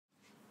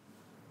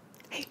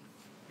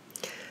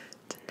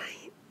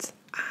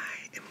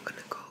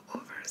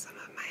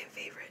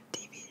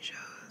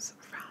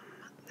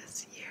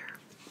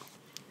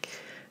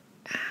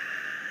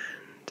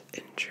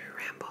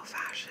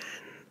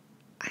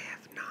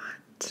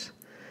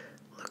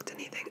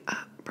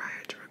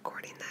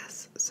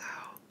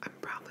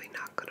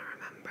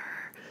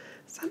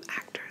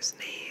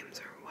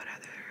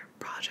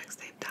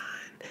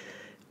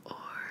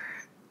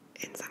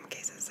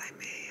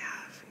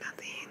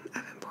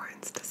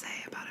words to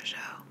say about a show,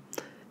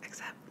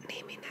 except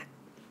naming it.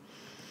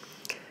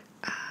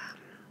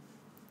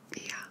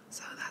 Yeah,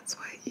 so that's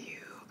what you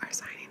are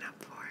signing up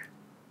for.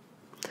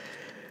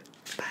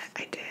 But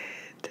I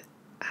did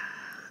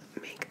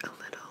make a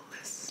little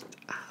list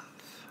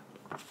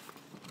of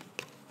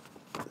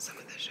some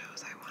of the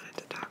shows I wanted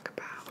to talk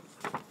about.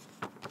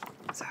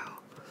 So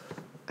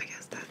I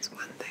guess that's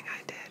one thing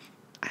I did.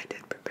 I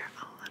did prepare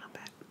a little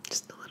bit,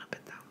 just a little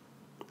bit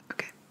though.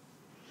 Okay.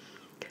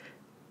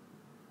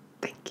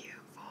 Thank you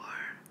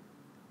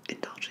for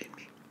indulging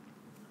me.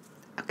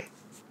 Okay.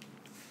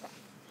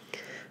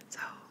 So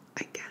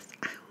I guess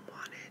I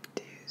wanted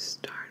to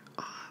start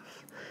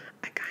off.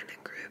 I kind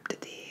of grouped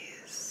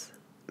these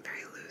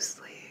very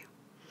loosely.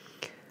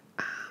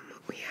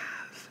 We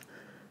have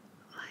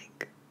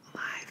like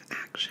live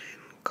action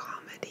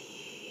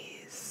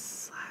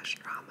comedies /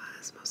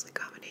 dramas, mostly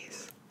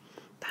comedies.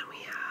 Then we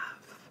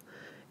have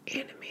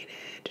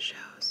animated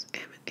shows,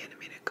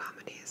 animated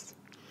comedies.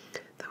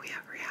 Then we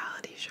have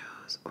reality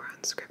shows or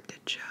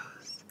unscripted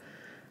shows.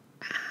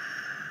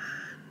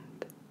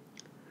 And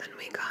then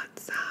we got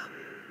some,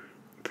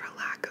 for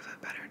lack of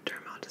a better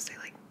term, I'll just say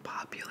like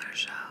popular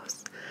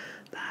shows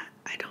that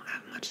I don't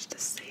have much to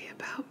say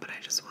about, but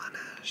I just want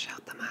to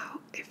shout them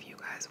out if you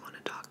guys want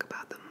to talk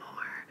about them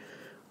more,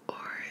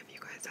 or if you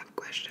guys have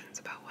questions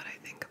about what I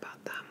think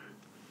about them.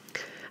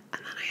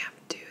 And then I have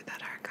two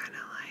that are kind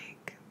of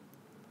like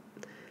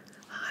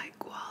high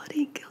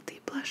quality guilty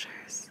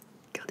pleasures.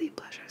 Guilty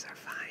pleasures are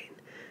fine,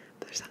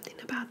 but there's something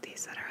about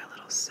these that are a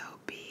little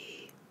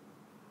soapy.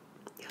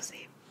 You'll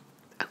see.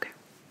 Okay.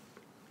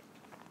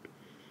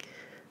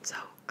 So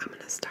I'm going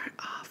to start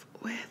off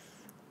with,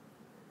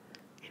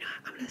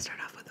 I'm going to start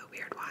off with a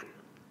weird one,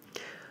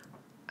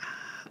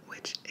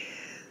 which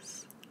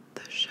is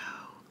the show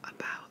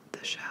about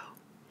the show.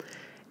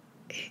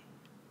 It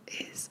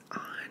is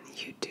on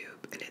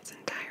YouTube in its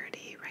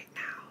entirety right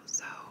now,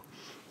 so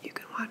you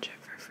can watch it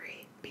for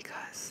free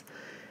because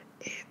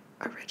it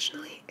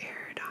originally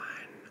aired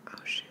on,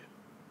 oh shoot,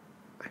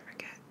 I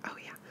forget, oh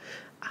yeah,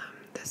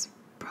 this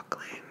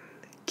Brooklyn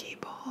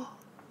cable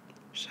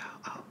show.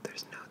 Oh,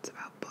 there's notes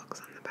about books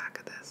on the back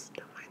of this,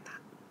 don't mind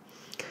that.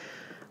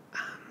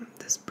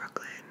 This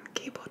Brooklyn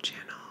cable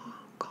channel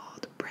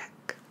called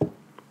Brick.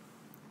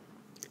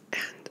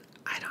 And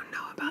I don't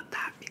know about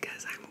that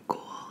because I'm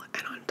cool,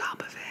 and on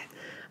top of it,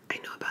 I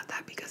know about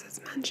that because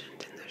it's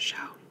mentioned in the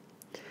show.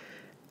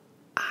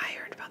 I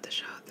heard about the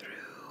show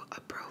through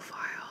a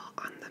profile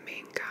on the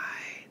main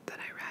guy that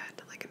I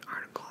read, like an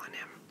article on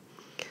him.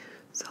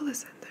 So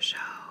listen, the show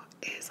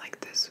is like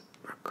this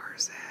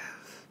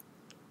recursive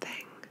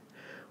thing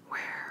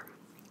where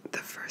the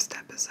first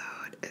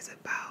episode is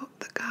about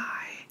the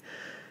guy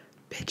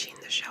pitching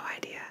the show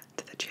idea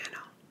to the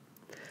channel.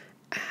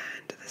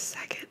 And the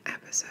second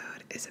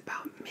episode is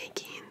about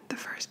making the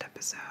first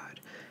episode.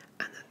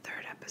 And the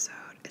third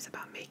episode is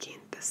about making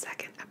the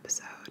second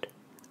episode.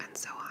 And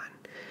so on.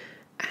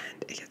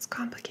 And it gets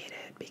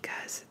complicated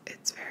because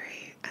it's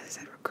very, as I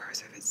said,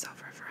 recursive, it's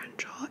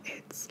self-referential.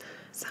 It's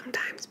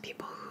sometimes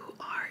people who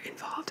are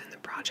involved in the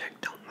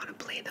project don't want to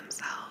play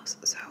themselves.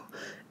 So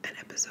an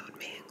episode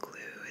may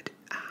include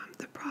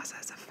the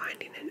process of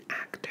finding an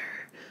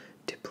actor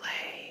to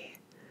play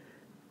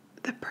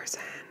the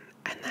person.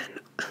 And then,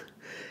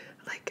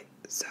 like,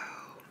 so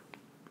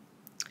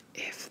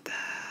if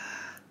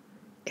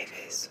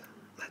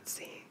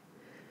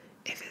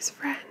his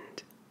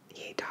friend,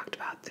 he talked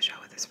about the show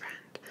with his friend.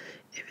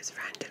 If his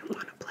friend didn't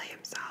want to play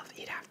himself,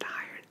 he'd have to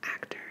hire an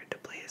actor to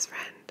play his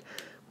friend,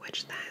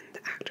 which then the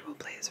actor will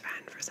play his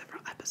friend for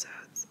several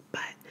episodes.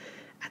 But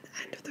at the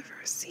end of the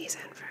first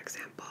season, for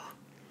example,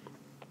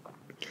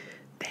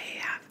 they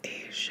have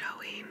a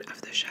showing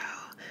of the show,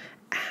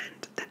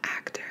 and the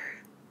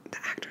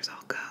actors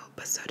all go,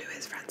 but so do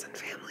his friends and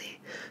family.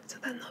 So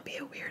then there'll be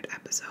a weird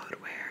episode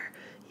where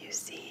you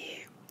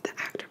see the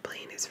actor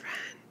playing his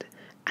friend,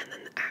 and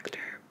then the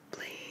actor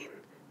playing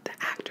the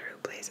actor who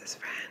plays his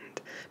friend,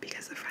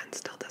 because the friend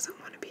still doesn't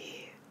want to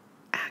be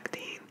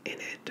acting in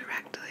it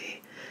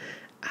directly.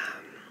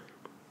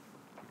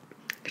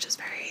 It's just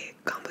very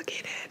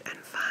complicated and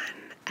fun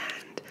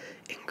and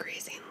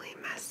increasingly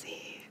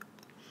messy,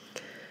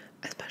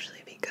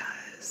 especially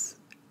because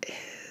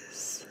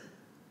his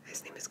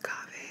name is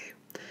Mauve.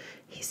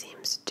 He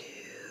seems to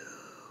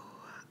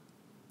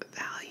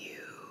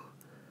value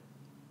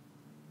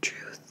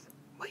truth,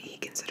 what he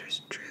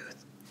considers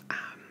truth.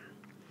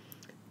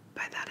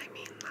 By that I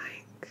mean,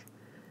 like,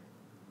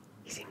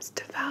 he seems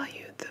to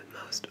value the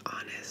most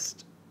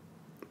honest.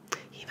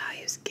 He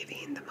values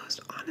giving the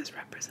most honest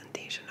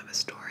representation of a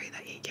story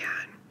that he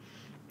can.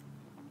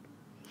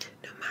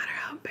 No matter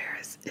how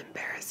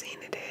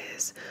embarrassing it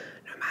is,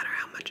 no matter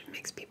how much it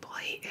makes people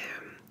hate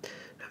him,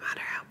 no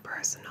matter how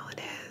personal it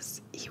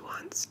is, he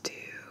wants to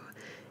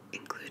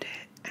include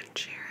it and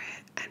share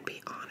it and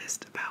be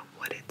honest about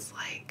what it's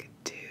like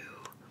to.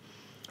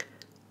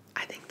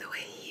 I think the way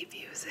he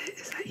views it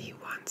is that he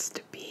wants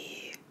to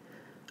be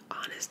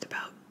honest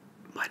about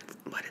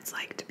what it's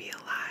like to be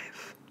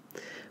alive.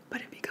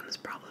 But it becomes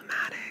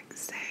problematic.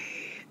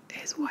 Say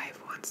his wife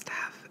wants wants to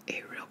have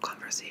a real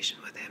conversation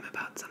with him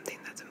about something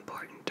that's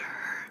important to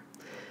her,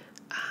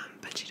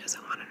 but she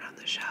doesn't want it on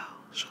the show.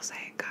 She'll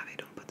say, Kaveh,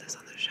 don't put this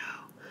on the show.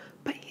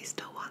 But he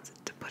still wants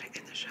to put it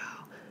in the show,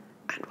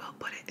 and will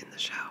put it in the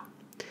show.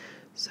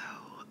 So,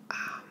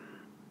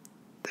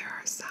 there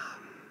are some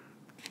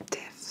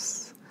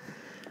tiffs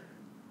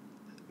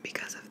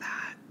because of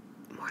that.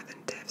 More than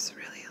tiffs,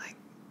 really, like,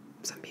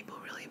 some people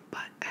really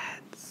butt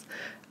heads.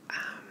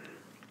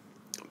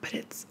 But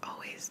it's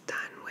always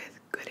done with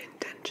good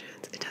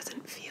intentions. It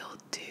doesn't feel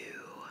too...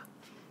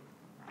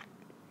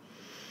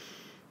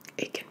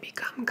 It can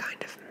become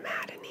kind of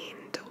maddening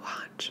to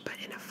watch, but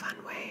in a fun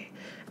way,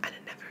 and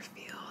it never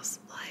feels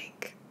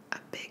like a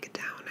big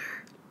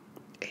downer.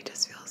 It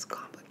just feels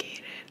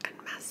complicated and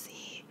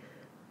messy,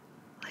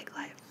 like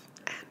life,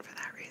 and for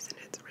that reason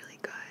it's really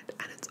good,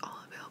 and it's all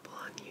available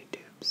on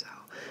YouTube, so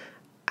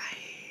I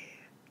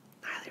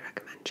highly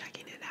recommend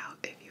checking it out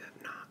if you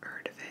have not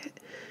heard of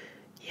it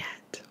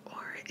yet,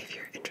 or if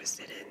you're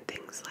interested in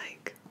things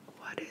like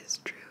what is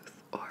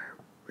truth, or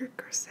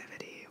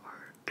recursivity,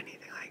 or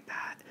anything like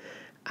that.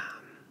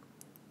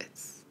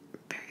 It's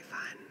very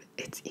fun.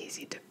 It's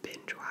easy to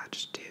binge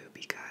watch too,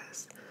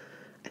 because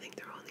I think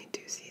there are only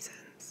 2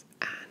 seasons,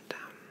 and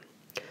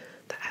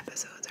the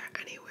episodes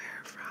are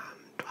anywhere from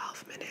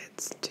 12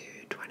 minutes to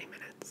 20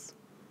 minutes.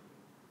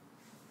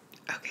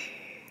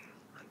 Okay,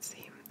 let's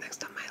see.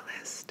 Next on my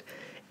list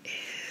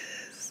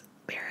is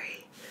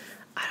Barry.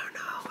 I don't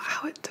know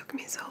how it took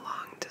me so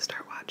long to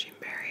start watching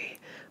Barry,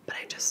 but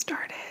I just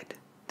started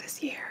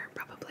this year,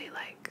 probably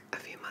like a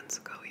few months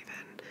ago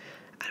even,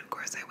 and of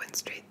course I went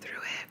straight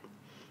through it.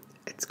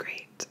 It's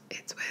great.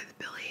 It's with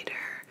Bill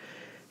Hader.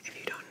 If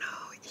you don't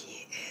know,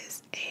 he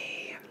is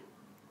a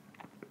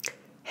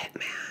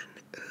hitman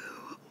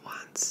who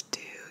wants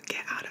to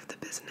get out of the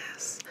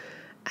business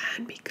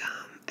and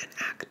become an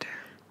actor.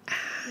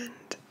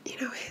 And, you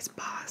know, his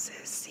boss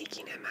is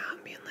seeking him out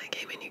and being like,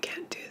 hey man, you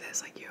can't do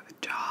this. Like, you have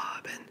a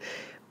job, and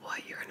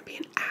what, you're going to be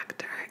an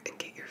actor and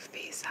get your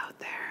face out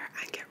there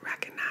and get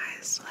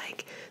recognized.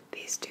 Like,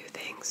 these 2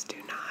 things do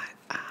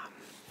not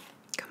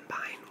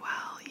combine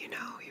well, you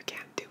know, you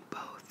can't do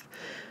both.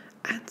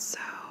 And so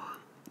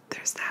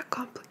there's that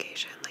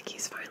complication. Like,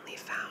 he's finally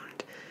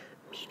found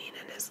meaning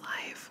in his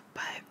life,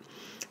 but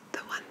the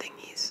one thing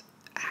he's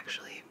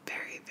actually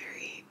very,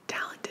 very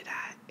talented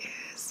at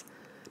is,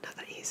 not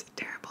that he's a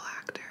terrible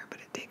actor, but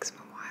it takes him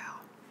a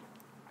while,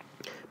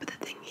 but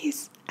the thing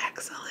he's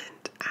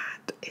excellent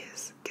at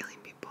is killing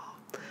people,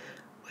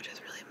 which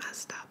is really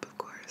messed up, of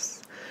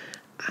course.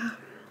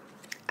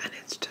 And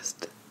it's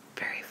just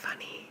very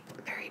funny,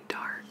 very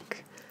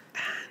dark,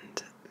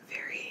 and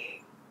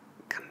very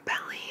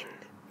compelling,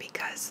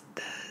 because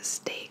the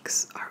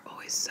stakes are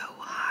always so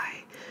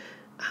high.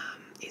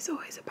 He's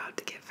always about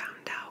to get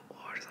found out,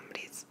 or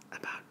somebody's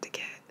about to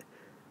get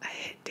a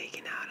hit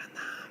taken out on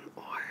them,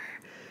 or,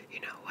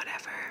 you know,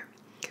 whatever.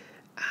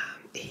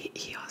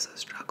 He also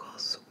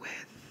struggles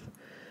with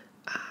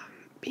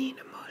being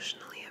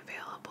emotionally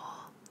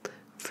available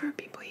for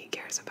people he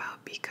cares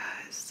about,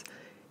 because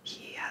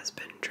he has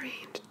been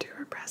trained to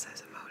repress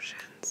his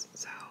emotions.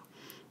 So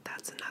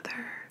that's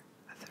another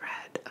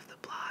thread of the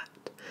plot.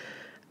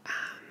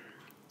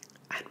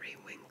 Henry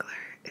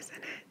Winkler is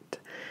in it,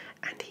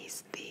 and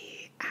he's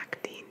the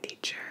acting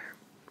teacher,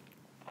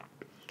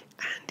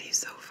 and he's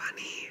so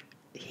funny.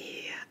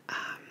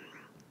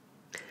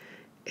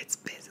 It's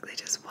basically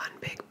just one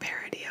big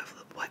parody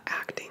of what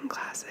acting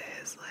class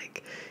is.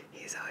 Like,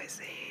 he's always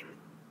saying,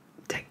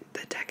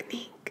 the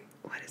technique,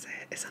 what is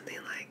it? It's something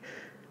like,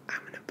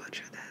 I'm gonna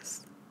butcher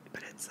this,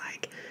 but it's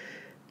like,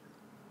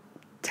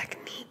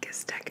 technique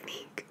is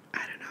technique.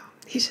 I don't know.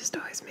 He's just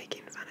always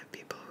making fun of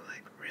people who,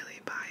 like, really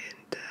buy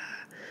into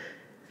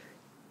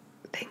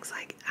things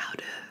like how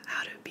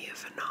to be a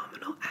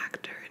phenomenal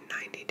actor in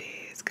 90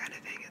 days kind of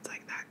thing. It's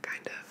like that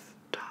kind of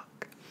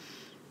talk.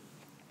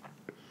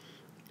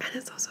 And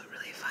it's also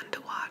really fun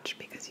to watch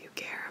because you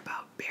care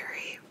about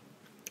Barry,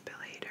 Bill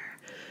Hader,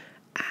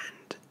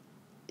 and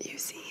you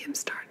see him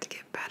start to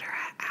get better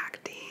at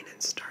acting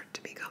and start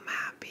to become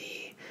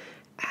happy,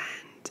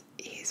 and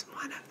he's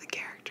one of the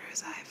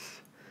characters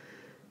I've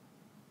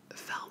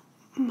felt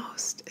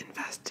most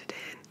invested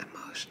in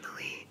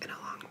emotionally in a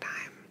long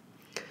time.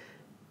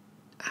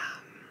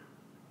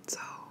 So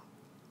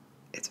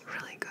it's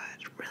really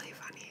good, really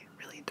funny,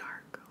 really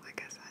dark,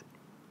 like I said.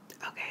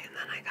 Okay, and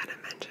then I gotta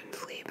mention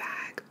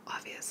Fleabag,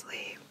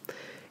 obviously.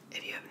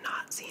 If you have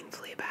not seen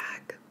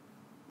Fleabag,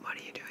 what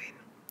are you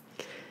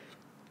doing?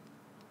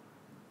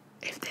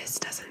 If this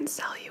doesn't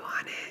sell you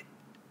on it,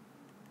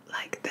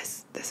 like,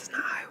 this is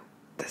not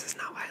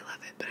why I love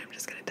it, but I'm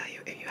just gonna tell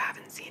you, if you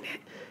haven't seen it,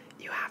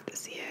 you have to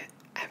see it.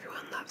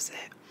 Everyone loves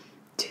it.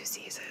 2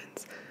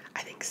 seasons,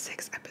 I think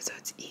 6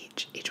 episodes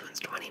each. Each one's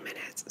 20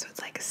 minutes, so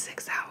it's like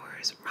 6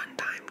 hours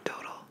runtime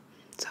total.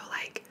 So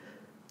like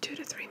 2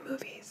 to 3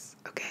 movies,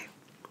 okay?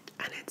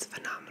 And it's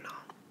phenomenal.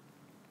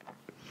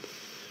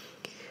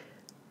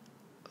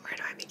 Where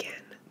do I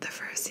begin? The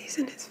first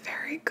season is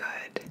very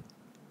good.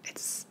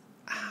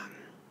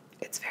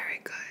 It's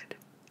very good.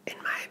 In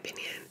my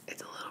opinion,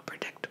 it's a little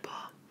predictable.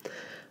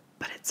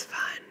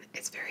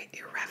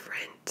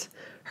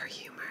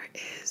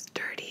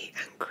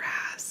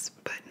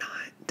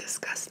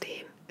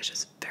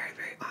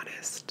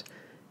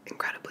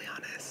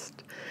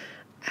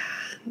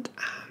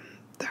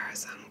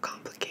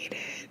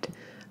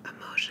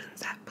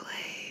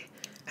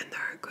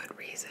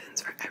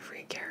 reasons for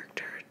every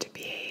character to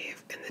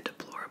behave in the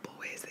deplorable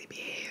ways they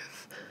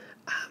behave.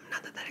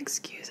 Not that that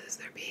excuses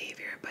their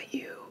behavior, but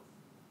you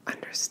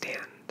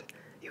understand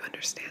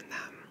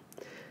them.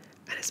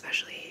 And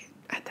especially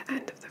at the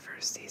end of the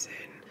first season,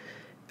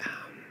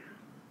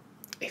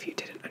 if you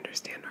didn't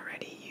understand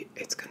already,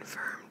 it's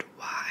confirmed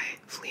why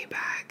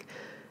Fleabag,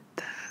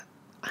 the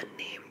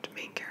unnamed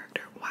main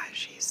character, why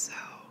she's so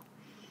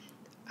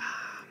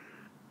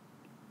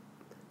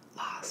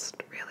lost,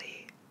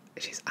 really.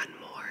 She's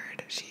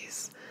unmoored.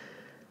 She's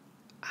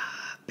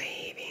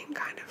behaving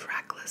kind of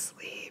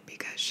recklessly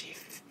because she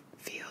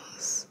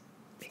feels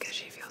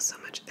so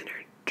much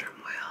inner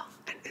turmoil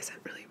and isn't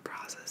really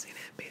processing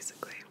it,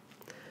 basically.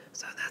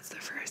 So that's the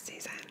first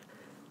season.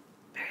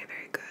 Very,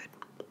 very good.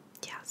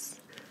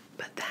 Yes.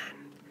 But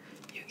then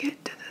you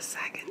get to the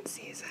second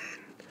season,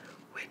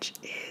 which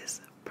is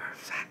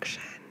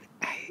perfection.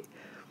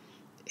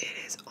 It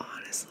is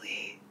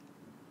honestly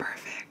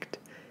perfect.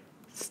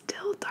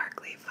 Still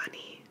darkly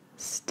funny.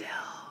 Still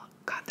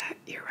got that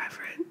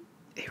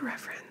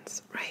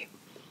irreverence, right?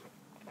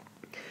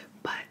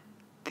 But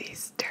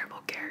these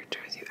terrible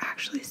characters, you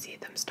actually see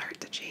them start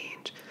to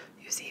change.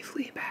 You see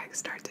Fleabag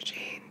start to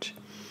change.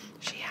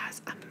 She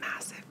has a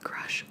massive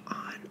crush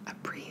on a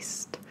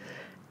priest,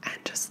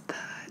 and just the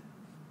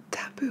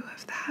taboo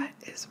of that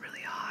is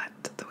really hot,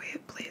 the way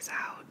it plays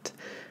out.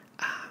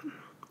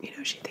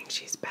 She thinks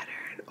she's better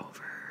and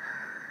over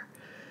her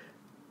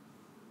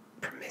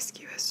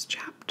promiscuous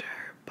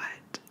chapter,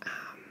 but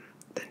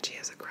then she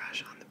has a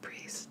crush on the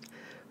priest,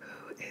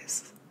 who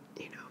is,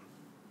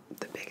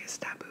 the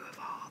biggest taboo of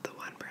all, the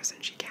one person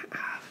she can't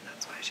have, and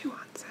that's why she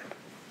wants him.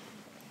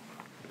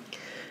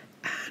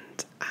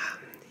 And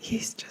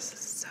he's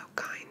just so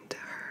kind to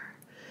her.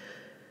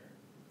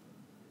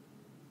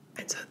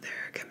 And so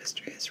their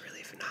chemistry is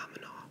really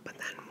phenomenal. But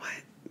then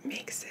what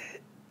makes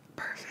it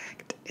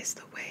perfect is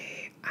the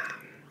way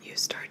you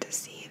start to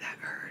see that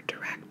her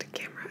direct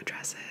camera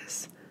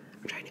addresses,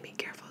 I'm trying to be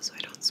careful so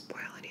I don't spoil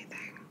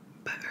anything,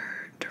 but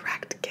her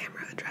direct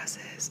camera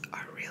addresses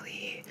are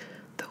really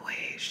the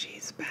way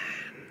she's been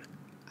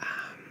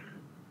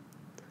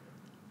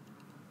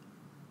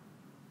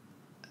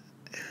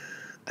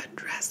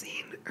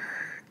addressing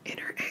her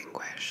inner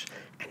anguish,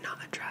 and not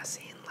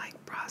addressing like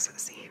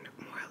processing,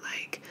 more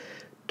like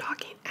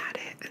talking at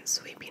it and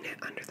sweeping it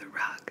under the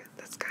rug.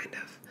 That's kind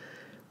of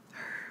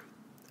her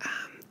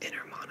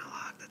inner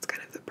monologue. That's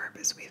kind of the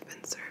purpose we've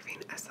been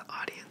serving as the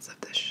audience of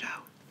this show.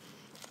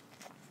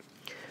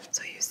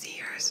 So you see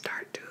her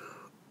start to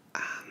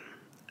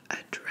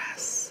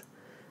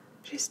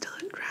she's still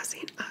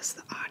addressing us,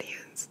 the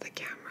audience, the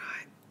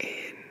camera,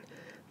 in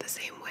the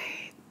same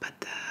way, but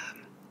the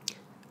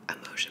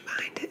emotion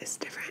behind it is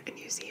different, and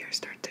you see her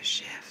start to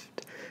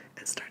shift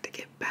and start to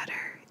get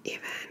better,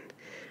 even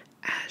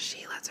as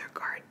she lets her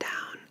guard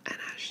down, and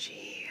as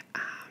she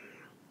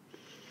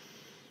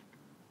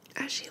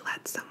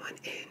lets someone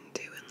in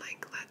too, and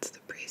like lets the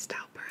priest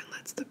help her, and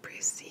lets the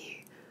priest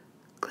see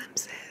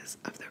glimpses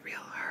of the real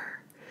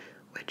her,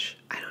 which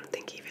I don't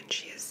think even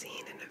she has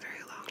seen in a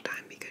very long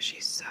time, because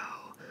she's so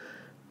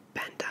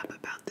bent up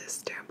about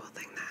this terrible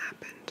thing that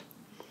happened.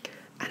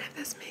 And if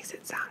this makes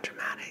it sound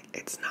dramatic,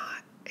 it's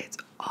not. It's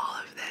all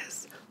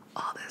this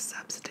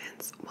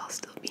substance, while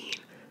still being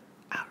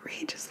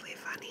outrageously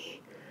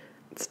funny,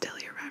 still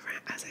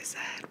irreverent, as I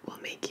said, will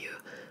make you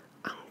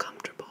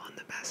uncomfortable in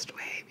the best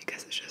way,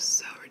 because it's just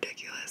so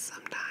ridiculous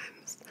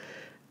sometimes.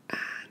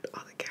 And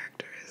all the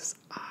characters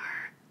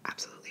are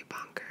absolutely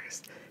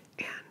bonkers,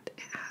 and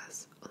it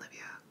has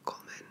Olivia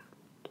Colman.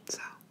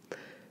 So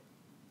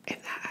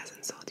if that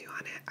hasn't sold you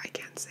on it, I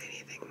can't say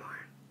anything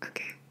more,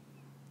 okay?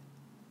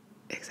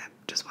 Except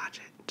just watch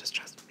it. Just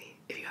trust me.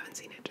 If you haven't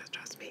seen it, just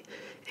trust me.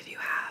 If you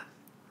have,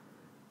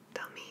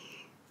 tell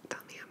me how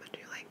much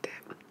you liked it.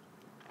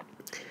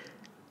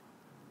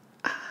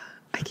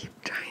 I keep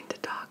trying to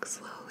talk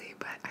slowly,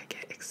 but I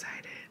get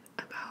excited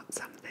about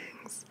some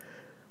things,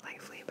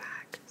 like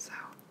Fleabag, so.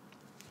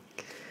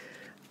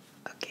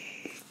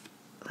 Okay,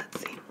 let's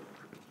see.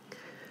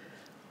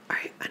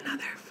 Alright,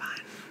 another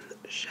fun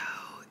show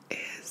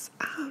is,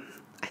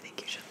 I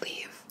Think You Should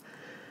Leave.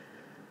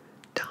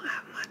 Don't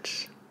have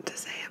much to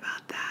say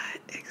about that,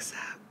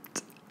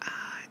 except,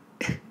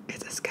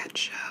 it's a sketch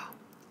show.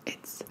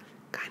 It's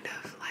kind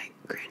of like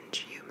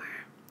cringe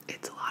humor.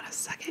 It's a lot of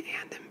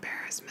secondhand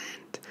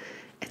embarrassment.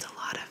 It's a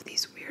lot of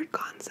these weird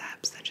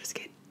concepts that just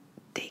get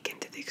taken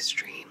to the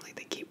extreme. Like,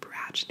 they keep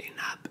ratcheting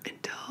up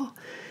until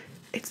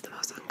it's the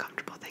most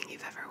uncomfortable thing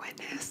you've ever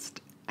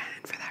witnessed.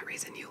 And for that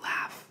reason, you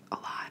laugh a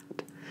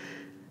lot.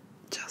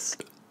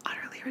 Just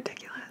utterly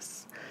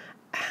ridiculous.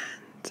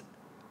 And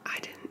I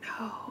didn't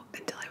know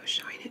until I was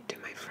showing it to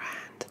my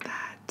friend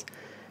that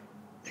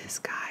this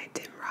guy,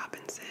 Tim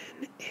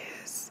Robinson,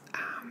 is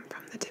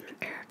from the Tim and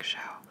Eric show.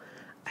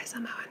 I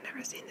somehow had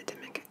never seen the Tim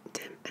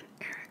and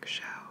Eric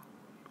show.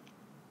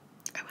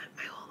 I went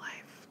my whole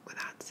life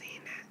without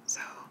seeing it.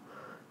 So,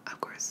 of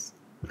course,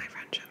 my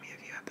friend showed me a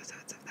few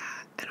episodes of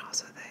that. And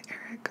also the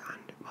Eric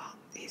well,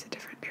 he's a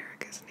different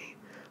Eric, isn't he?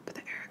 But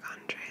the Eric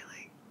Andre,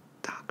 like,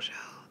 talk show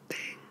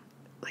thing.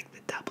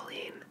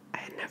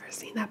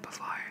 seen that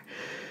before.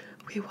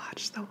 We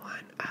watched the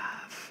one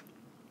of,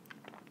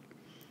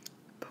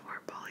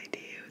 before Polly D,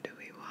 who do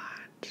we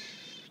watch?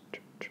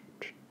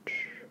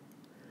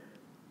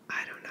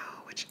 I don't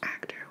know which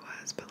actor it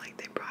was, but like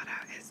they brought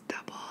out his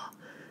double.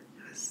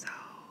 It was so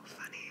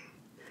funny.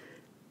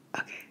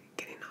 Okay,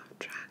 getting off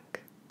track.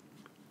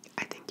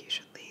 I think you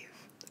should leave.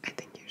 I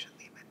think you should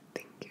leave. I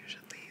think you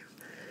should leave.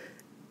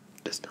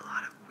 Just a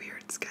lot of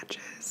weird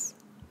sketches.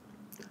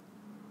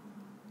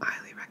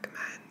 Highly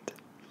recommend.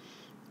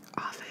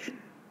 Often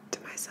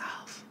to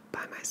myself,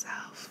 by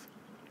myself,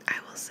 I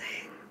will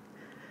sing.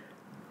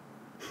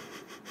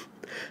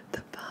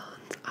 The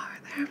bones are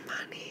their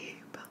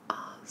money, but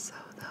also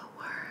the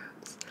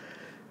worms.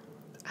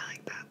 I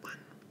like that one,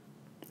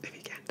 if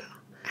you can't tell.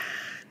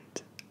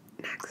 And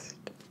next,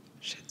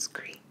 Schitt's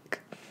Creek.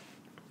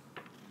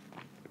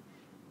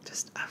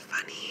 Just a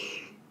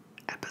funny,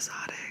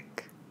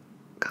 episodic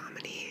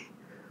comedy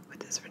with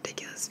this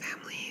ridiculous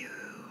family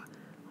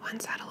who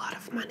once had a lot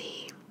of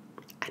money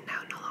and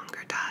now no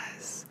longer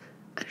does,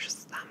 and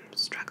just them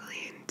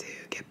struggling to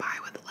get by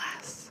with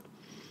less.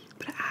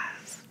 But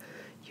as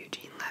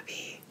Eugene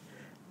Levy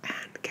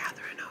and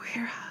Catherine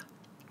O'Hara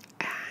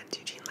and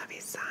Eugene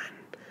Levy's son,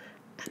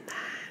 and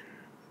then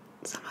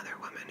some other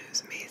woman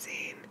who's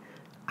amazing.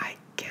 I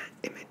can't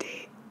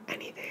imitate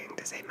anything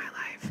to save my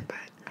life, but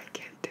I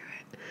can't do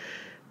it.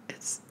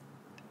 It's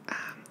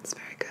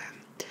very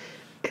good.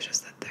 It's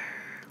just that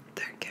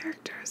they're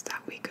characters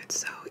that we could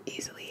so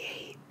easily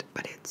hate,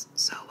 but it's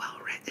so well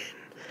written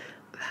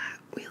that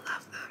we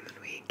love them and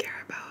we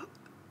care about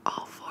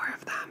all four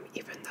of them,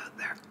 even though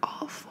they're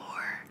all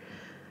four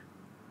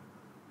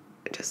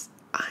just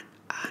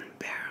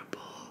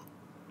unbearable,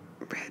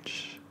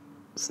 rich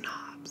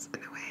snobs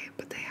in a way,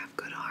 but they have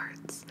good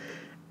hearts,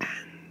 and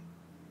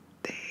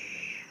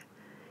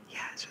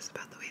it's just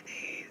about the way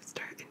they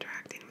start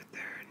interacting with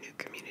their new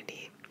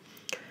community,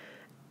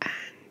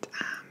 and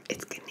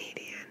it's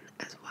Canadian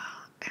as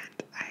well,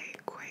 and I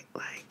quite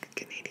like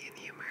Canadian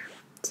humor,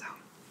 so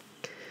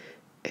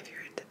if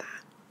you're into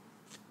that,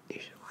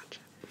 you should watch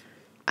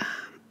it.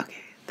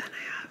 Okay, then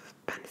I have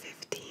Ben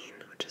 15,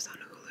 which is on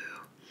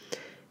Hulu.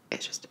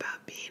 It's just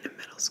about being a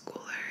middle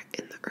schooler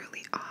in the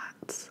early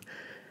aughts,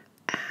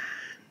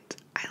 and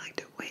I liked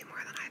it way more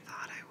than I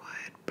thought I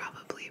would,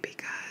 probably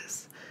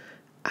because,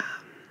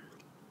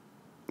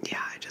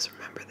 I just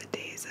remember the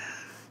days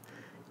of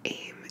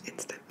AIM,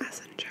 Instant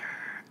Messenger,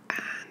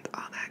 and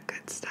all that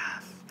good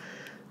stuff,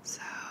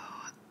 so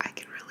I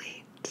can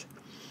relate.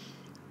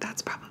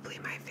 That's probably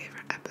my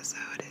favorite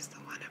episode, is the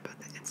one about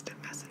the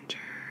Instant Messenger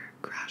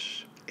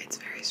crush. It's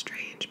very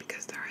strange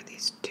because there are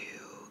these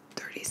two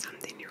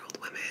 30-something-year-old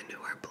women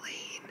who are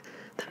playing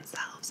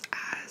themselves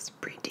as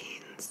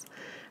preteens,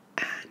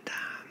 and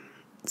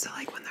so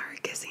like when there are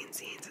kissing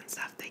scenes and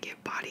stuff, they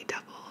get body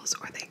doubles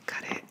or they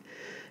cut it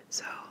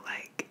so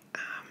like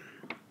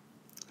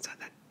so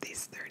that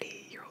these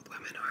 30-year-old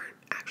women aren't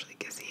actually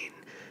kissing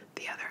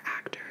the other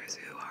actors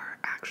who are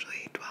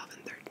actually 12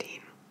 and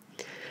 13.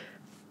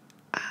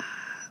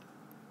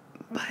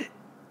 But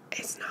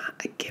it's not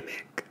a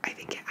gimmick. I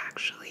think it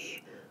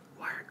actually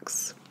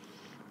works,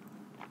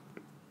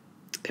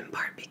 in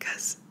part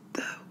because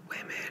the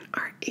women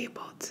are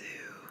able to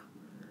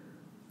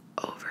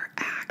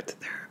overact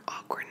their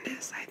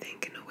awkwardness, I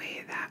think, in a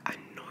way that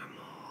a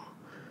normal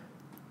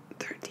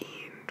 13,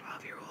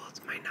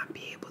 12-year-olds might not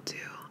be able to.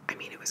 I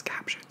mean, it was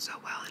captured so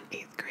well in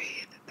 8th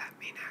grade, that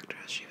main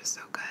actress, she was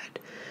so good.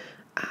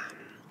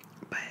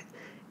 But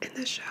in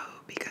the show,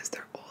 because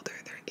they're older,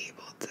 they're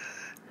able to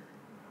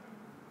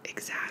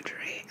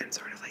exaggerate and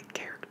sort of like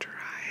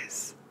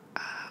characterize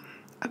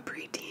a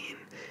preteen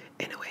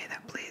in a way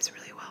that plays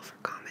really well for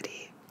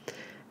comedy,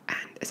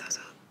 and is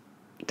also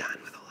done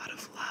with a lot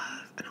of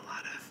love and a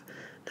lot of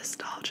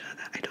nostalgia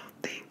that I don't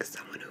think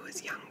someone who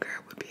is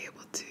younger would be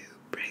able to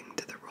bring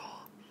to the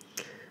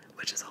role,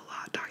 which is a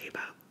lot. Talking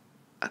about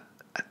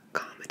a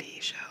comedy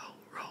show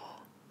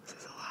role, this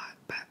is a lot,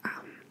 but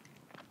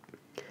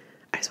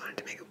I just wanted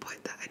to make a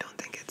point that I don't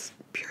think it's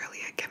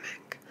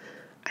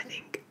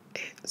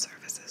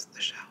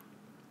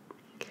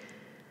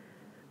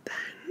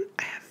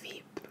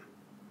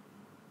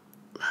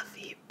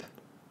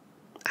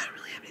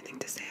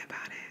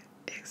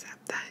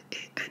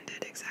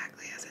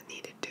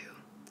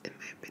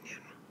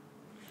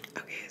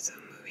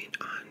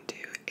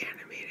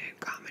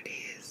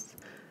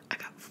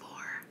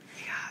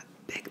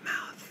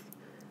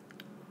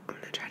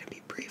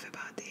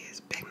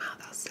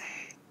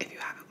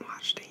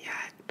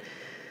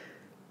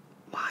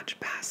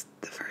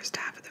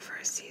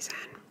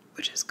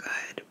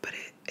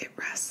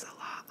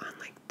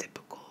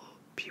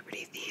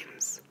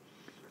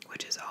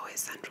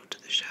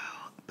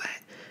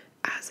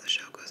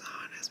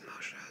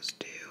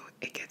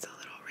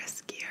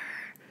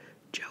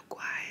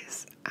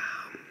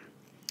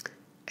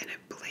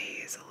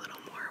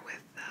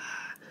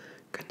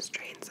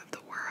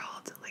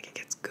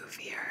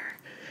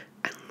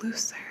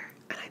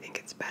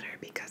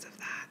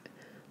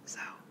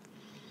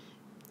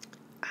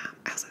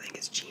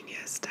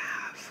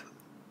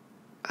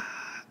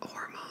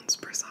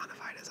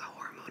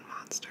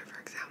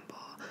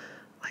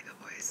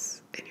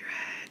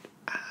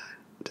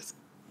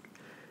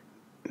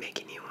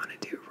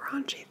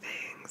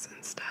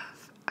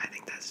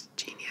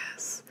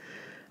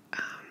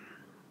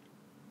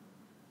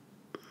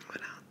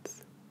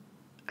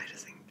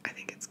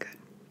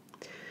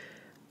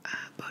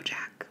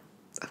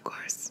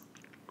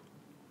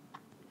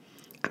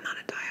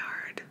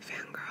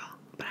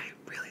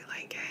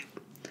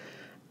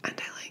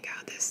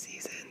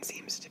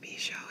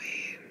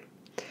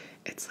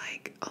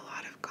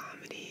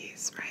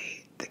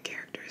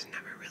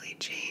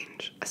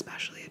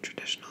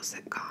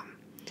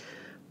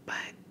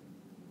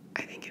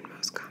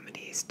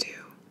movies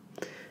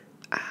too.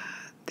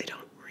 They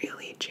don't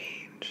really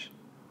change.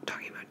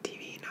 Talking about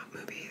TV, not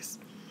movies.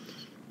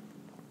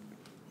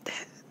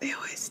 They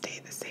always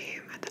stay the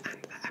same at the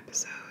end of the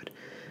episode.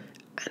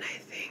 And I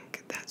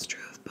think that's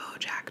true of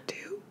BoJack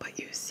too, but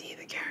you see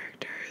the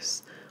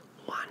characters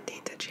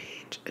wanting to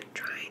change and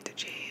trying to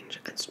change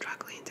and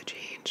struggling to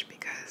change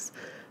because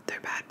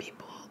they're bad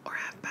people or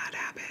have bad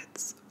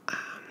habits,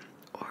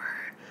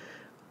 or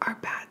are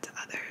bad to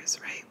others,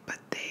 right? But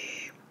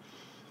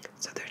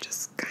they're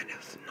just kind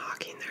of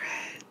knocking their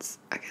heads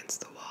against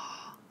the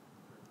wall.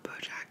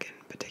 BoJack in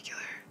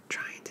particular,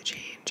 trying to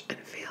change and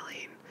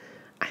failing.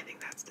 I think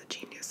that's the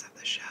genius of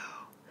the show.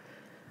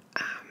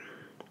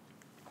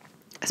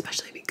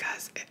 Especially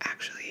because it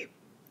actually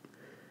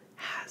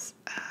has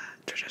a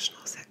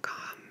traditional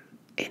sitcom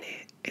in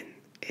it,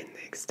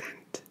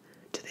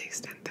 to the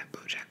extent that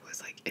BoJack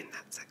was like in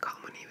that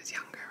sitcom when he was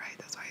younger, right?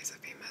 That's why he's a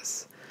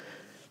famous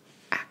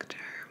actor.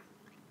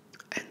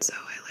 And so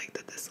I like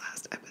that this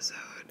last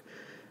episode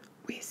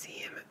we see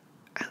him,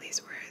 at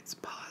least where it's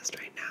paused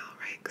right now,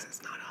 right? Because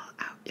it's not all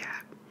out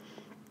yet.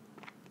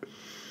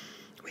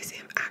 We see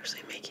him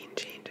actually making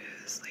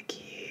changes. Like,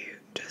 he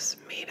just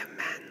made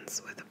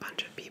amends with a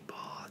bunch of people.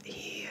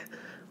 He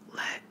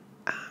let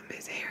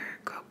his hair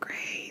go gray.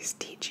 He's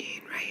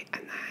teaching, right?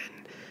 And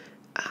then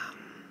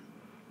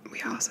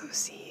we also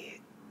see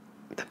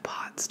the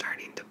pot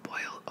starting to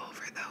boil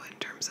over, though, in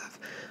terms of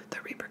the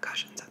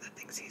repercussions of the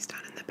things he's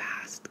done in the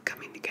past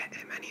coming to get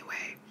him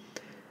anyway.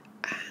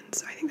 And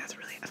so I think that's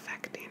really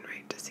affecting,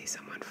 right? To see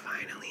someone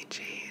finally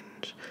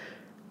change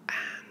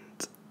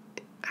and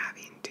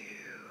having to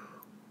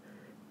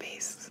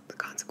face the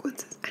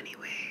consequences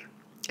anyway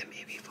and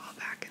maybe fall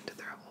back into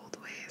their old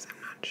ways. I'm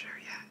not sure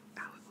yet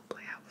how it will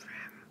play out for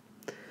him.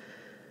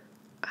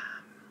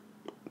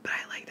 But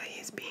I like that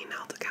he's being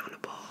held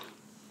accountable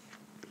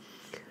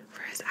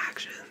for his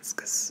actions,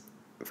 because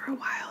for a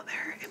while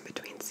there, in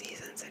between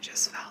seasons, it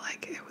just felt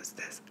like it was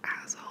this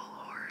asshole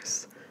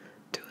horse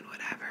doing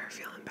whatever,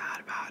 feeling bad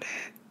about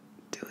it,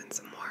 doing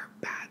some more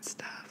bad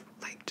stuff,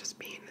 like just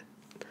being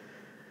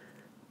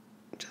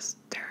just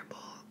terrible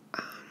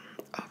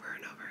over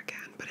and over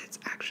again. But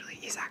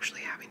he's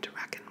actually having to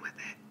reckon with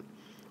it,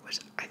 which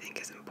I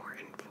think is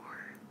important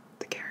for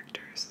the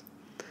characters.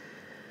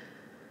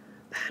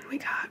 Then we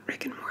got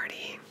Rick and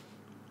Morty.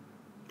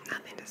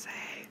 Nothing to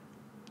say.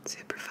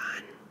 Super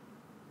fun.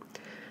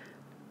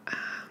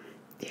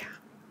 Yeah.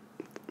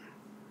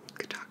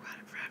 Could talk about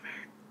it forever.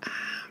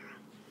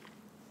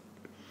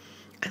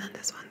 And then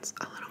this one's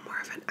a little more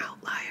of an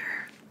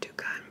outlier.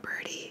 Tuca and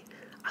Birdie.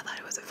 I thought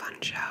it was a fun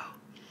show.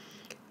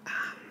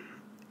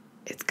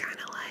 It's kind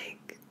of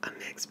like a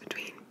mix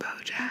between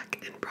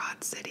BoJack and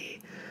Broad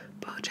City.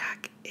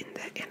 BoJack in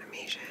the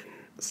animation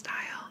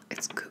style.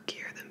 It's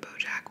kookier than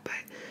BoJack, but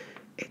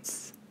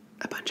it's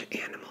a bunch of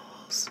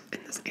animals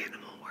in this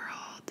animal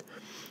world.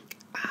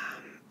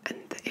 And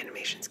the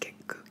animations get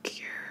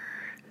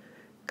kookier,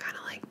 kind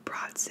of like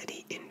Broad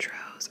City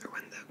intros, or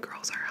when the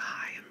girls are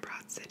high in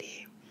Broad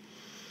City.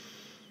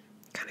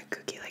 Kind of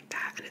kooky like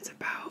that, and it's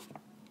about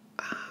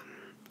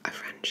a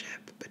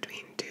friendship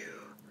between two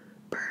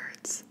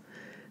birds,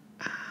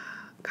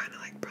 kind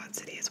of like Broad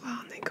City as well,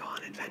 and they go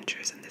on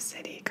adventures in the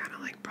city, kind of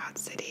like Broad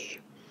City.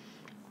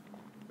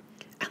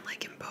 And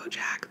like in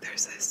BoJack,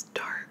 there's this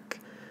dark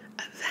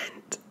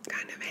event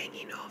kind of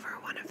hanging over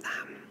one of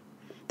them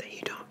that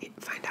you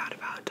don't find out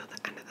about until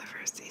the end of the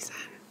first season.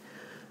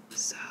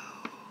 So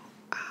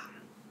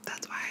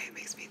that's why it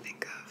makes me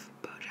think of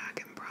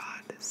BoJack and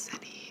Broad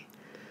City.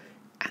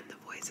 And the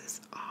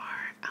voices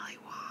are Ali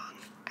Wong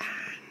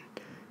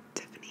and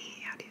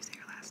Tiffany, how do you say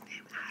your last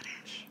name?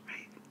 Haddish,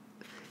 right?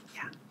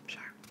 Yeah,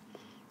 sure.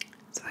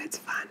 So it's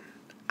fun.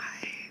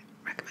 I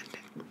recommend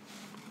it.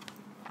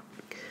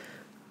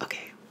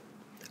 Okay,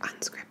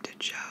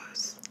 unscripted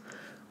shows.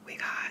 We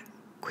got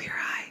Queer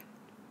Eye.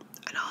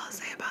 And all I'll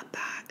say about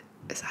that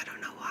is I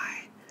don't know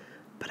why,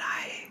 but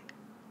I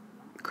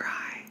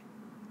cry.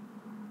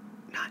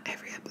 Not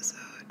every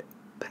episode,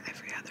 but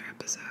every other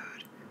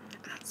episode.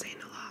 And that's saying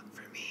a lot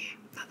for me.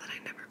 Not that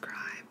I never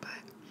cry, but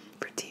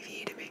for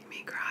TV to make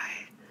me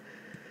cry.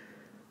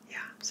 Yeah,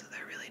 so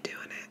they're really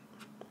doing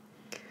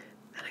it.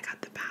 Then I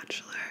got The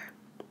Bachelor.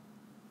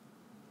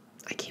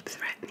 I keep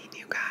threatening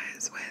you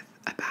guys with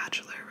a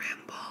Bachelor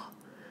ramble.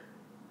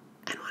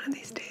 And one of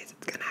these days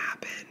it's gonna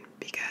happen,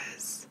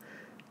 because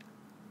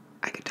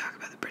I could talk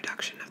about the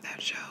production of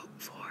that show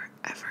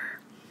forever.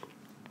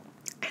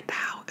 And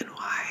how and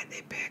why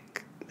they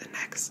pick the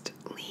next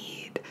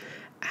lead.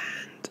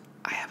 And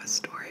I have a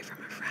story from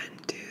a friend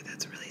too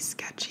that's really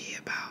sketchy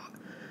about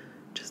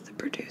just the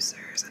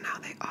producers and how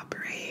they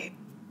operate.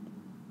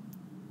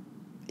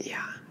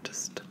 Yeah,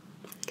 just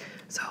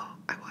so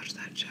I watched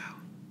that show.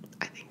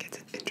 I think it's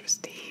an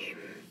interesting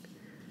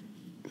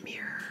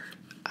mirror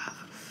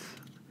of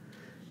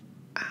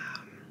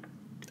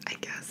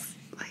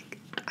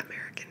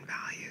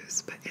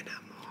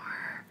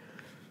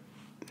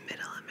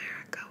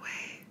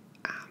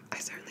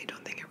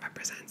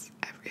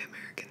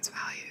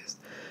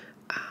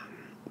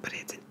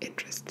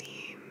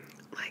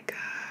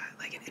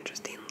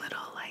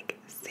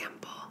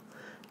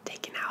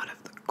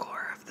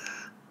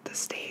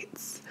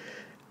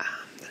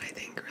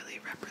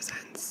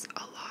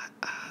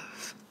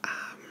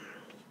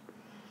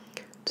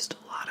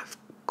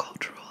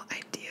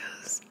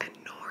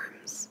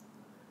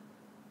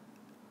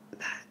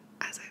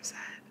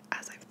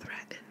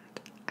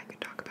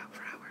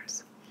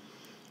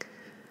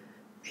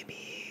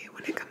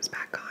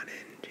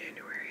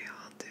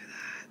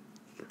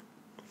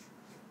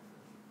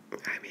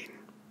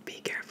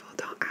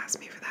ask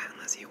me for that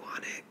unless you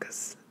want it,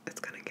 because it's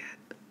gonna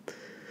get,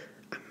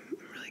 I'm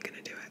really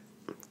gonna do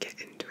it,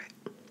 get into it.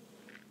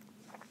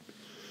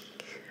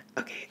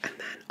 Okay, and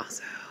then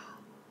also,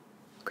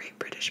 Great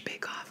British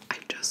Bake Off. I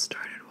just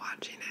started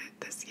watching it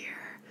this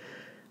year.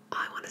 All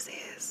I want to say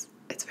is,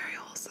 it's very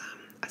wholesome,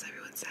 as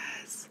everyone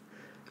says,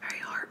 very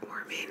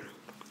heartwarming.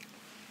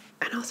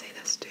 And I'll say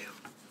this too.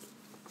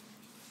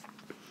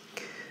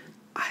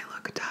 I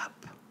looked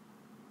up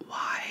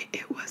why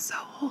it was so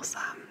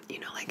wholesome. You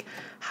know, like,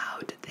 how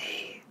did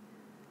they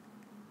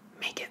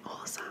make it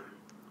wholesome?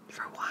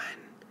 For one,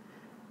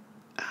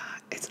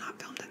 it's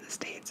not filmed in the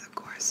States, of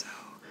course, so,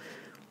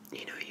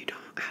 you know, you don't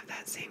have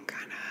that same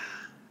kind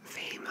of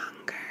fame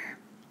hunger,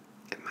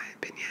 in my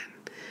opinion.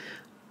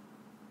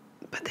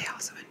 But they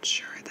also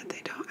ensure that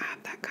they don't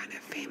have that kind of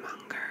fame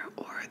hunger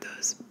or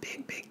those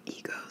big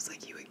egos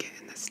like you would get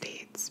in the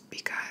States,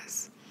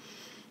 because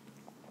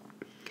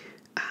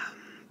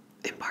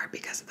in part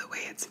because of the way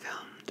it's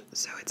filmed.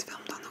 So it's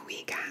filmed on the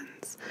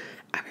weekends.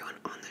 Everyone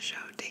on the show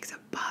takes a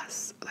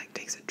bus, like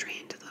takes a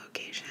train to the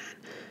location,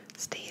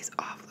 stays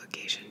off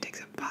location,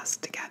 takes a bus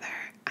together,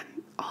 and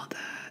all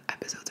the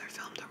episodes are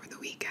filmed over the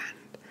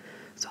weekend.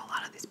 So a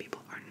lot of these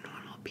people are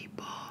normal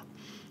people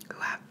who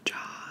have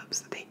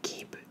jobs that they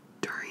keep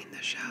during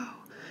the show.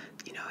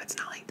 You know, it's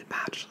not like The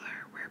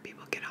Bachelor where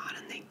people get on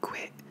and they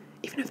quit.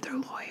 Even if they're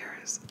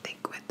lawyers, they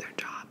quit their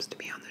jobs to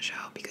be on the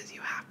show because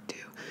you have to,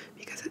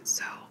 because it's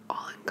so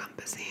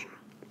all-encompassing.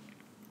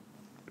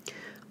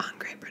 On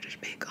Great British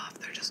Bake Off,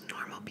 they're just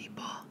normal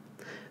people.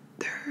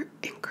 They're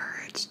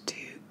encouraged to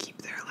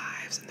keep their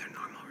lives and their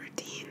normal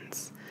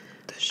routines.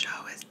 The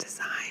show is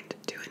designed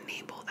to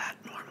enable that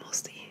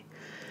normalcy.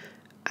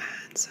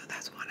 And so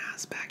that's one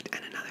aspect.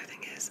 And another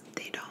thing is,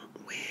 they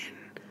don't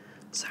win.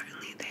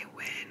 Certainly they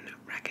win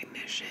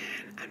recognition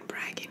and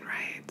bragging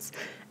rights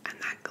and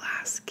that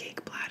glass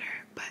cake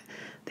platter, but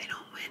they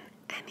don't win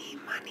any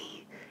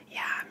money.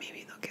 Yeah,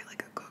 maybe they'll get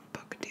like a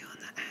cookbook deal in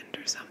the end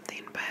or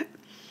something, but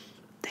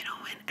they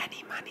don't win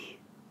any money.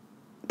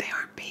 They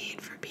aren't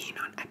paid for being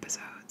on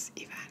episodes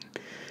even.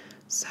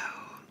 So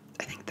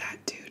I think that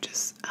too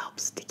just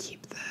helps to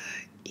keep the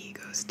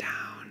egos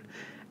down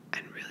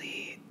and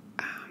really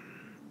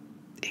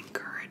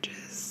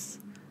encourages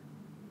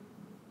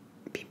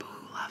people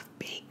who love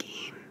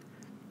baking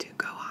to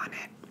go on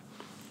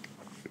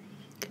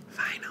it.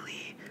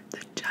 Finally,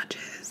 the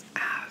judges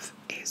have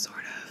a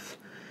sort of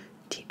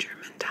teacher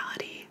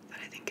mentality that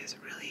I think is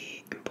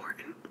really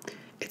important.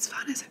 It's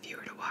fun as a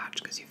viewer to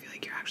watch because you feel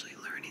like you're actually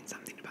learning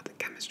something about the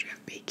chemistry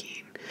of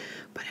baking,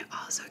 but it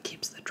also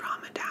keeps the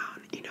drama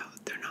down. You know,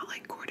 they're not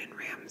like Gordon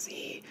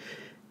Ramsay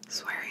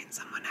swearing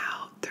someone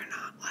out. They're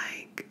not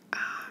like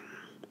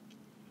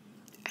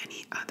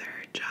any other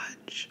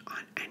judge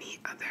on any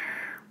other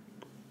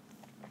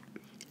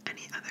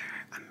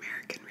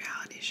American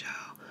reality show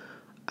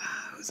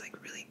who's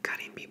like really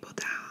cutting people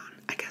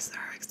down. I guess there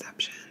are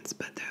exceptions,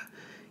 but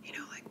you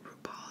know, like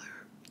RuPaul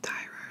or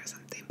Tyra or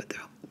something, but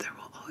there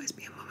will always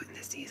be a moment in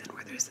the season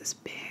where there's this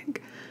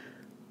big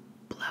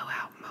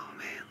blowout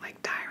moment,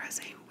 like Tyra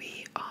saying,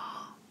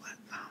 oh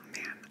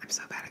man, I'm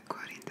so bad at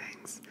quoting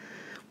things.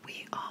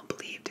 We all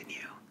believed in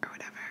you, or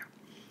whatever.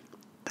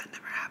 That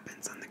never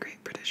happens on the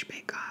Great British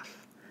Bake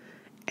Off.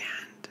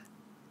 And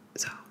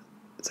so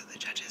the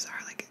judges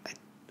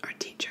are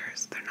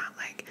teachers. They're not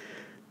like,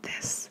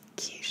 this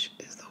quiche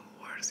is the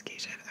worst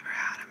quiche I've ever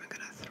had, I'm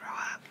gonna throw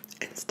up.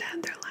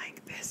 Instead, they're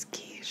like, this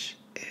quiche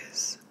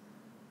is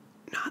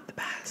not the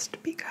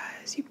best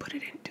because you put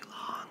it in too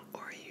long,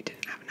 or you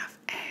didn't have enough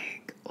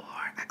egg,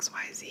 or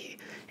XYZ.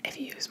 If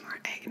you use more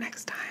egg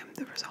next time,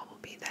 the result will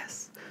be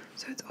this.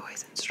 So it's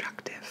always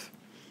instructive.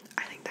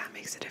 I think that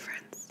makes a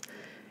difference.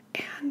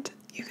 And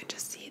you can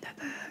just see that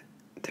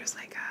there's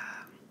like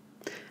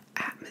a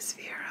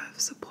atmosphere of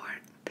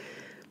support.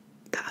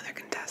 The other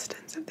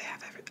contestants, if they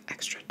have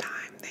extra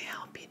time, they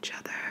help each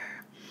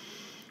other.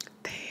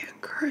 They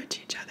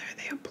encourage each other.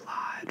 They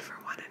applaud for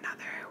one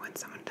another when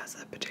someone does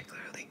a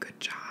particularly good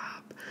job.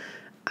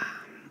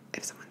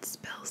 If someone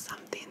spills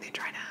something, they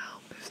try to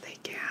help if they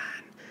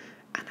can.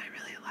 And I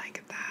really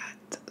like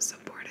that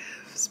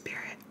supportive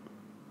spirit.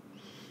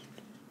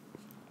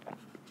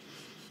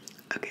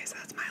 Okay, so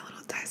that's my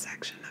little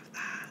dissection of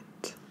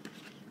that.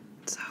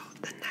 So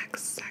the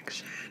next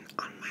section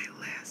on my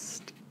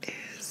list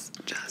is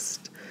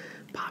just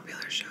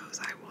popular shows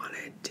I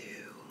wanted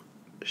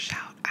to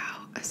shout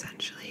out,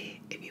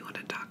 essentially. If you want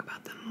to talk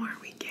about them more,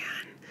 we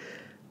can.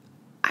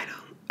 I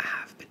don't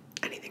have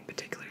anything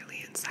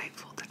particularly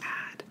insightful to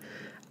add.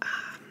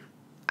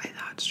 I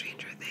thought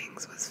Stranger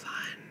Things was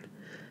fun.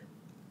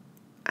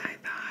 I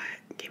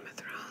thought Game of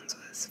Thrones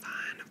was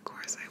fun. Of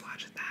course, I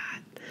watched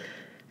that.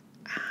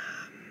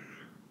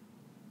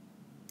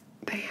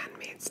 The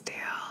Handmaid's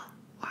Tale,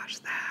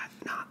 watched that.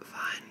 Not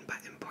fun, but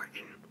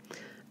important.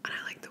 And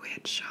I like the way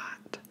it's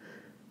shot.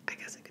 I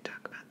guess I could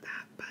talk about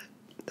that,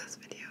 but this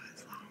video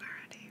is long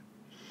already.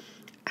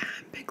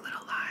 And Big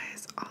Little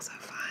Lies, also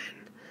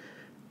fun.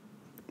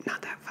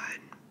 Not that fun,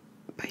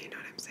 but you know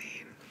what I'm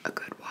saying. A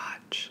good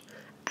watch.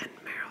 And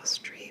Meryl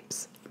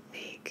Streep's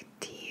fake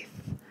teeth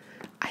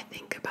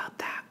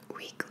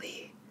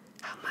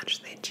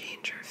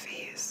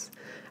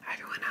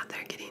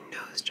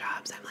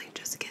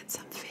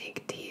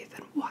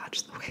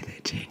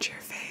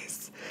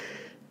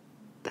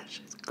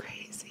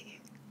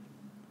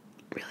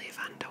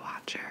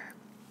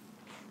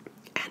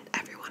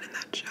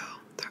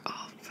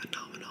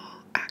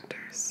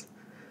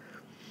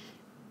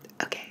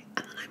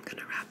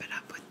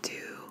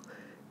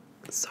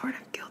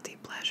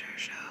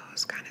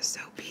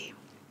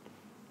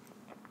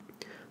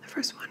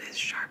first one is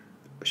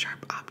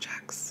Sharp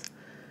Objects.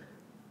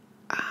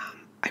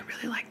 I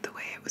really liked the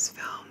way it was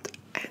filmed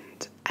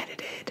and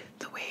edited,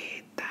 the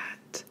way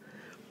that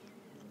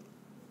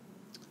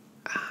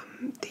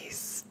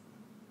these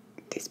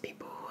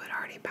people who had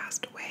already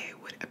passed away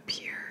would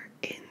appear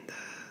in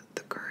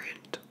the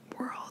current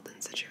world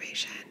and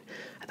situation.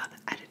 I thought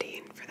the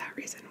editing for that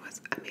reason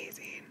was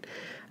amazing.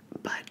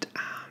 But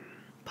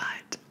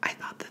I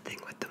thought the thing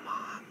with the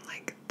mom,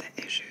 like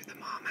the issue the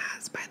mom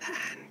has by the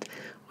end,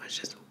 was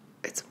just,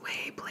 it's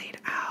way played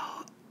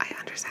out. I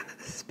understand that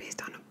this is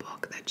based on a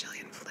book that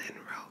Gillian Flynn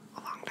wrote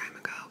a long time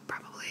ago,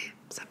 probably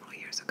several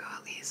years ago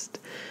at least.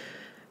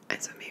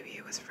 And so maybe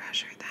it was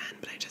fresher then,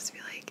 but I just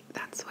feel like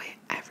that's the way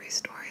every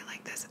story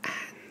like this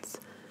ends.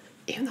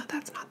 Even though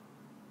that's not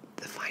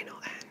the final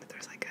end,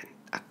 there's like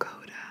a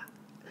coda.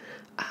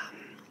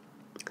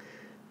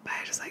 But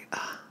I just like,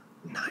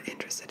 not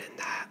interested in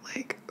that.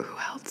 Like, who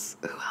else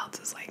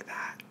is like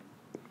that?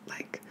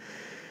 Like,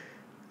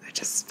 I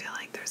just feel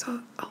like there's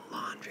a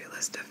laundry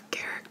list of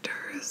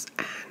characters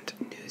and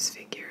news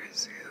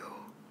figures who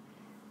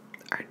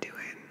are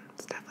doing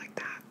stuff like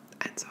that.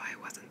 And so I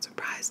wasn't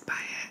surprised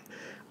by it.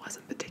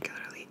 Wasn't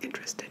particularly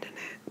interested in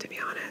it, to be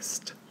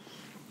honest.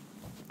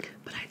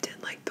 But I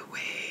did like the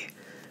way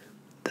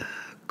the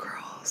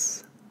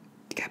girls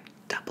kept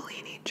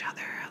doubling each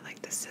other,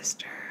 like the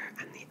sister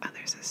and the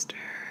other sister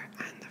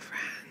and the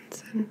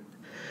friends, and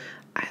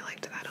I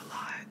liked that a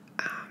lot.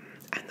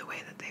 And the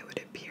way that they would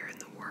appear in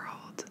the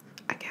world.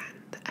 Again,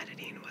 the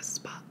editing was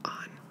spot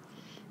on.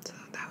 So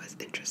that was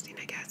interesting,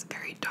 I guess.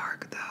 Very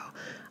dark, though.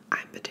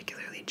 I'm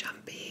particularly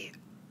jumpy.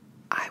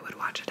 I would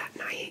watch it at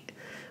night,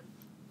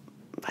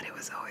 but it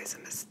was always a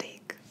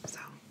mistake. So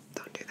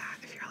don't do that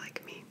if you're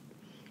like me.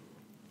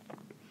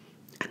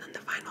 And then the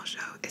final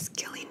show is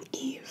Killing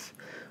Eve,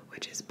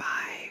 which is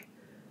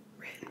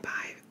written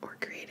by, or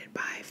created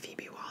by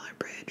Phoebe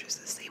Waller-Bridge, who's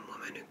the same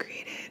woman who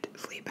created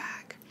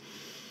Fleabag.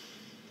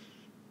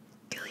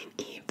 Killing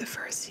Eve, the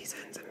first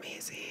season's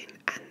amazing,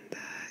 and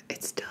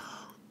it's still,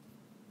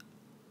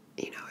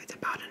 it's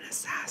about an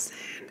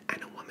assassin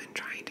and a woman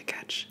trying to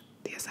catch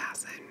the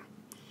assassin.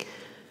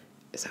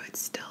 So it's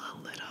still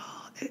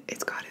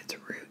it's got its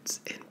roots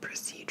in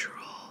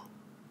procedural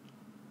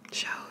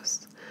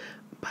shows,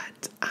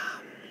 but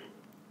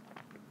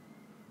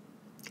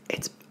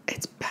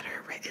it's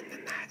better written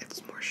than that.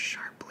 It's more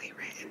sharply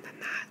written than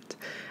that.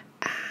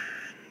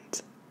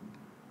 And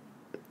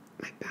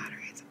my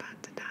battery is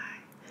about to die.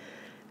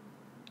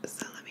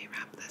 So let me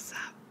wrap this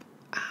up.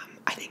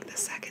 I think the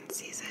second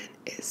season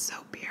is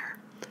soapier,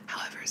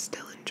 however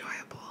still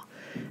enjoyable.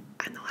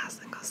 And the last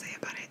thing I'll say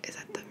about it is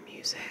that the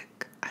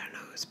music, I don't know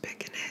who's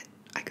picking it,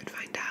 I could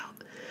find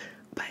out,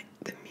 but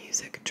the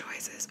music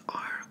choices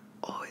are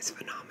always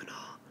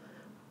phenomenal.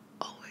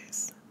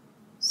 Always.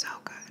 So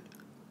good.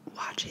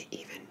 Watch it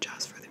even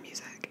just for the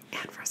music,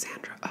 and for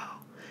Sandra Oh,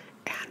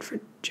 and for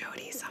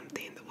Jodie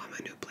something, the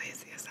woman who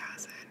plays the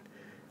assassin.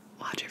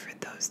 Watch it for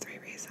those 3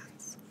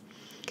 reasons.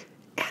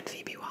 And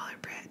Phoebe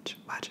Waller-Bridge.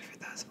 Watch it for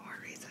those 4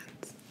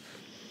 reasons.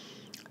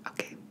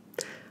 Okay,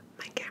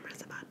 my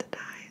camera's about to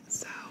die,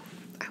 so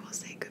I will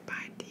say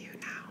goodbye to you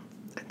now.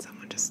 And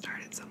someone just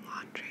started some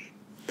laundry.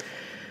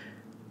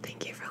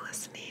 Thank you for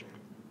listening.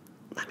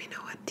 Let me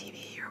know what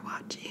TV you're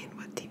watching,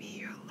 what TV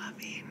you're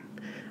loving.